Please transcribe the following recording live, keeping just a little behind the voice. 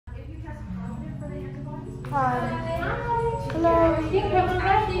Hi. Hello. You can come on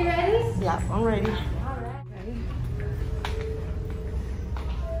back. Are you ready? Yeah, I'm ready.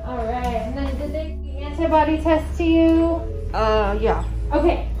 All right. And then did they do the antibody test to you? Yeah.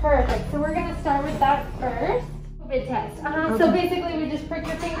 Okay, perfect. So we're gonna start with that first. COVID test. Okay. So basically, we just prick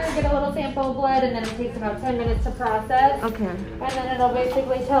your finger, get a little sample of blood, and then it takes about 10 minutes to process. Okay. And then it'll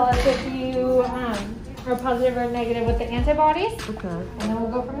basically tell us if you are positive or negative with the antibodies. Okay. And then we'll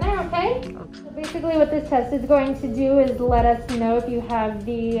go from there, okay? Okay. So basically what this test is going to do is let us know if you have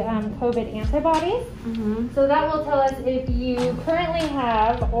the COVID antibodies. So that will tell us if you currently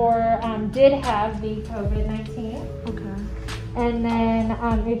have or did have the COVID-19. Okay. And then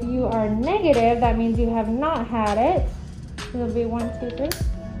if you are negative, that means you have not had it. It'll be 1, 2, 3.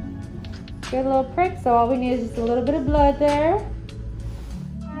 Get a little prick, so all we need is just a little bit of blood there.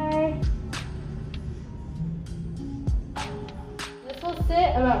 Okay. This will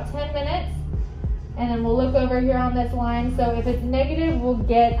sit about 10 minutes, and then we'll look over here on this line. So if it's negative, we'll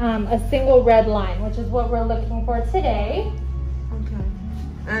get a single red line, which is what we're looking for today. Okay.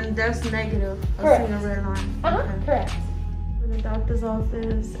 And that's negative. Correct. I see a red line. Okay. Correct. In the doctor's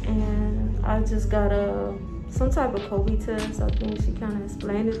office, and I just got some type of COVID test. I think she kind of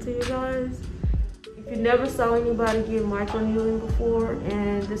explained it to you guys. If you never saw anybody get microneedling before,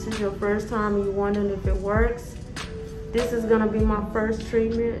 and this is your first time and you're wondering if it works, this is gonna be my first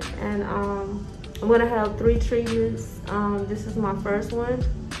treatment, and I'm gonna have 3 treatments. This is my first one,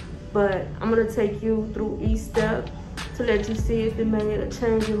 but I'm gonna take you through each step to let you see if it made a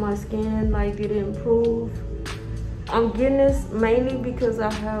change in my skin, like did it improve. I'm getting this mainly because I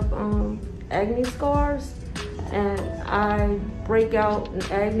have acne scars, and I break out in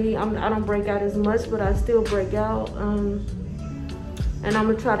acne. I don't break out as much, but I still break out. And I'm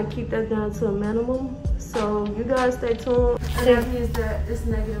gonna try to keep that down to a minimum. So you guys stay tuned. And that means that it's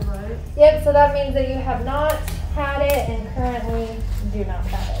negative, right? Yep, so that means that you have not had it and currently do not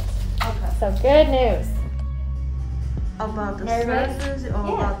have it. Okay. So good news. About the Nervous? surgery or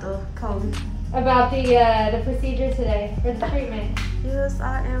Yeah. about the COVID? About the procedure today, or the treatment. Yes,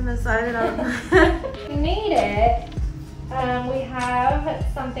 I am excited. If you need it, we have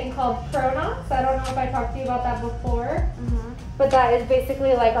something called Pronox. I don't know if I talked to you about that before, but that is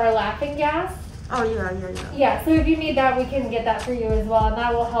basically like our laughing gas. Oh, yeah. Yeah, so if you need that, we can get that for you as well, and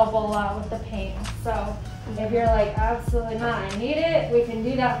that will help a lot with the pain. So if you're like, absolutely not, I need it, we can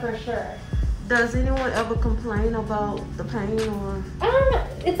do that for sure. Does anyone ever complain about the pain or?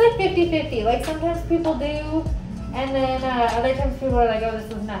 It's like 50-50. Like sometimes people do, and then other times people are like, oh, this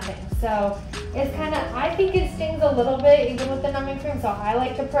was nothing. So it's kind of, I think it stings a little bit even with the numbing cream, so I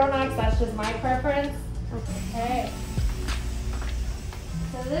like the Pronox. That's just my preference. Okay.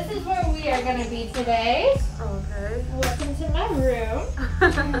 So this is where we are going to be today. Okay. Welcome to my room.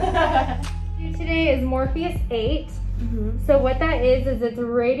 Today is Morpheus 8. So what that is it's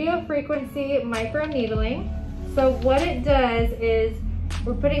radio frequency microneedling. So what it does is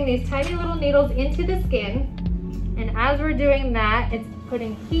we're putting these tiny little needles into the skin, and as we're doing that, it's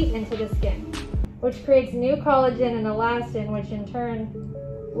putting heat into the skin, which creates new collagen and elastin, which in turn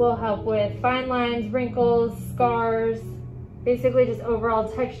will help with fine lines, wrinkles, scars, basically just overall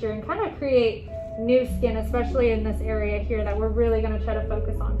texture, and kind of create new skin, especially in this area here that we're really going to try to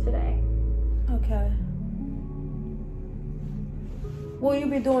focus on today. Okay. Will you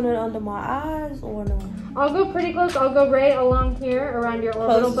be doing it under my eyes or no? I'll go pretty close. I'll go right along here around your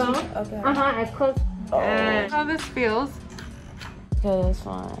orbital bone. Okay. As close. How this feels. Okay, that's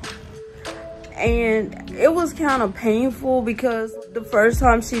fine. And it was kind of painful because the first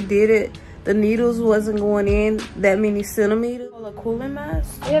time she did it, the needles wasn't going in that many centimeters. A cooling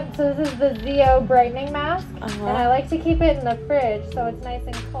mask? Yep, so this is the ZO brightening mask. And I like to keep it in the fridge so it's nice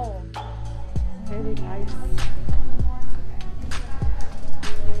and cold. Very nice.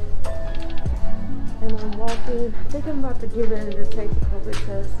 And I'm walking. I think I'm about to get ready to take the COVID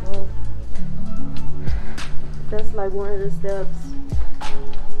test. So that's like one of the steps.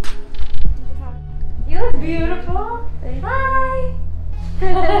 You look beautiful. Hi.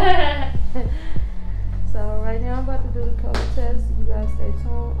 So right now I'm about to do the COVID test. You guys stay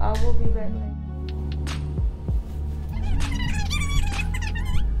tuned. I will be back later.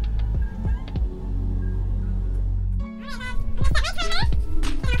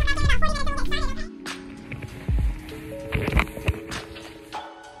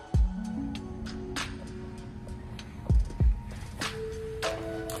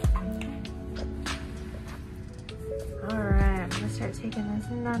 Taking this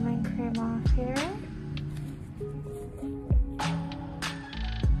numbing cream off here.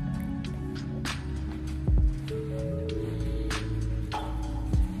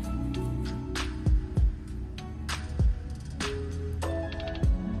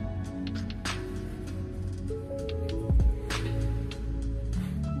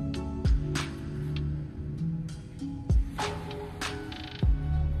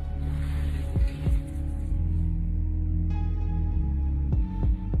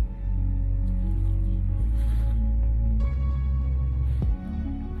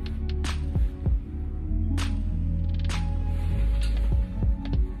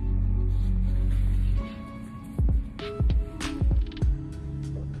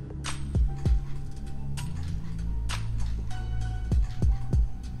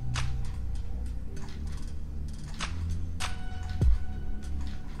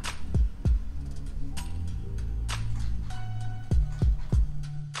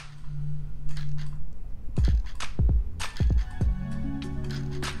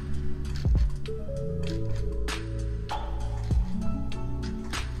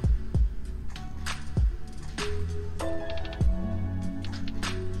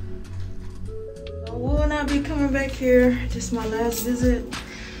 be coming back here. This is my last visit.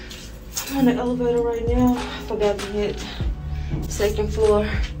 I'm on the elevator right now. I forgot to hit second floor.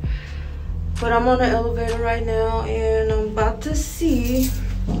 But I'm on the elevator right now and I'm about to see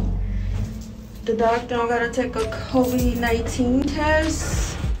the doctor. I'm gonna take a COVID-19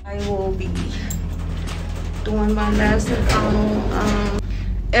 test. I will be doing my last and final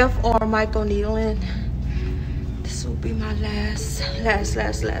RF Mirconeedling. This will be my last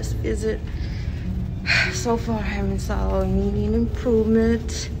visit. So far I haven't saw any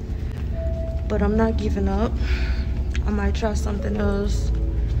improvement, but I'm not giving up. I might try something else.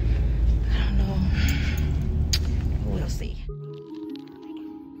 I don't know. We'll see.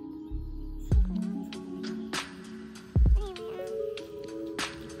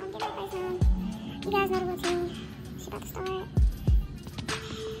 You guys know the routine. She's about to start.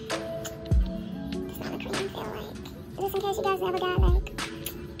 This is what the cream feel like. Just in case you guys never got like,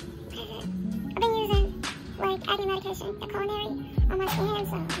 I've been using like acne medication, the culinary, on my skin,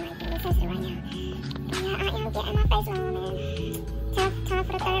 so I'm like really sensitive right now. But yeah, I am getting my face on, man. Time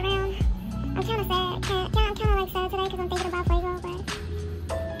for the third round. I'm kind of sad. I'm kind of like sad today because I'm thinking about Fuego, but it's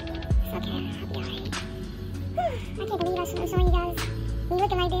okay. I'll be alright. I can't believe I'm showing you guys me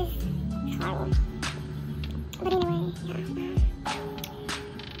looking like this. It's horrible. But anyway, yeah,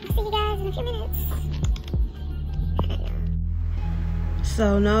 I'll see you guys in a few minutes. So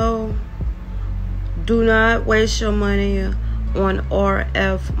no, do not waste your money on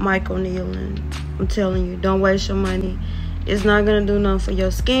RF Mirconeedling. I'm telling you, don't waste your money. It's not gonna do nothing for your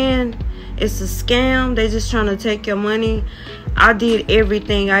skin. It's a scam. They just trying to take your money. I did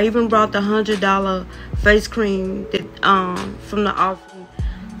everything. I even brought the $100 face cream that, from the offering.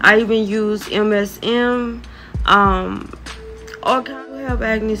 I even used MSM. All kinds of have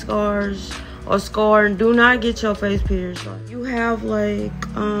acne scars or scarring. Do not get your face pierced. You have like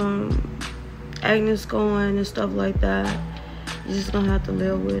acne scarring and stuff like that. You're just gonna have to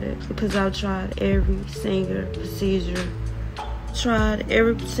live with it because I've tried every single procedure. Tried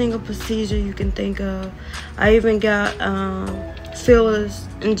every single procedure you can think of. I even got fillers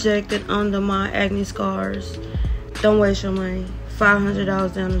injected under my acne scars. Don't waste your money.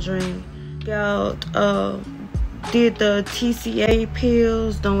 $500 down the drain. Got did the TCA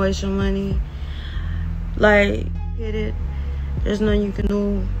pills. Don't waste your money. Like, hit it. There's nothing you can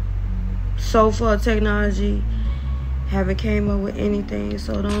do. So far, technology haven't came up with anything.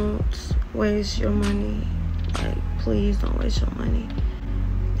 So don't waste your money. Like, please don't waste your money.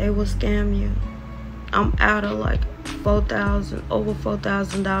 They will scam you. I'm out of like over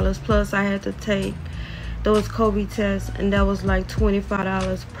 $4,000. Plus, I had to take those COVID tests, and that was like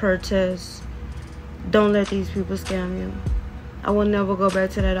 $25 per test. Don't let these people scam you. I will never go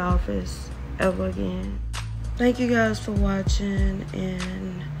back to that office ever again. Thank you guys for watching,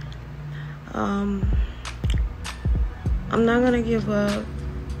 and I'm not gonna give up.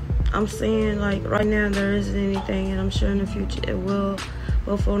 I'm saying like right now there isn't anything, and I'm sure in the future it will.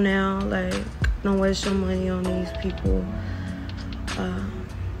 But for now, like, don't waste your money on these people.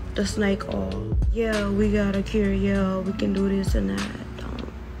 The snake oil. Yeah, we got a cure. Yeah, we can do this and that.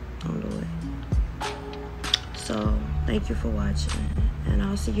 Don't do it. So thank you for watching, and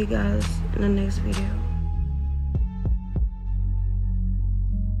I'll see you guys in the next video.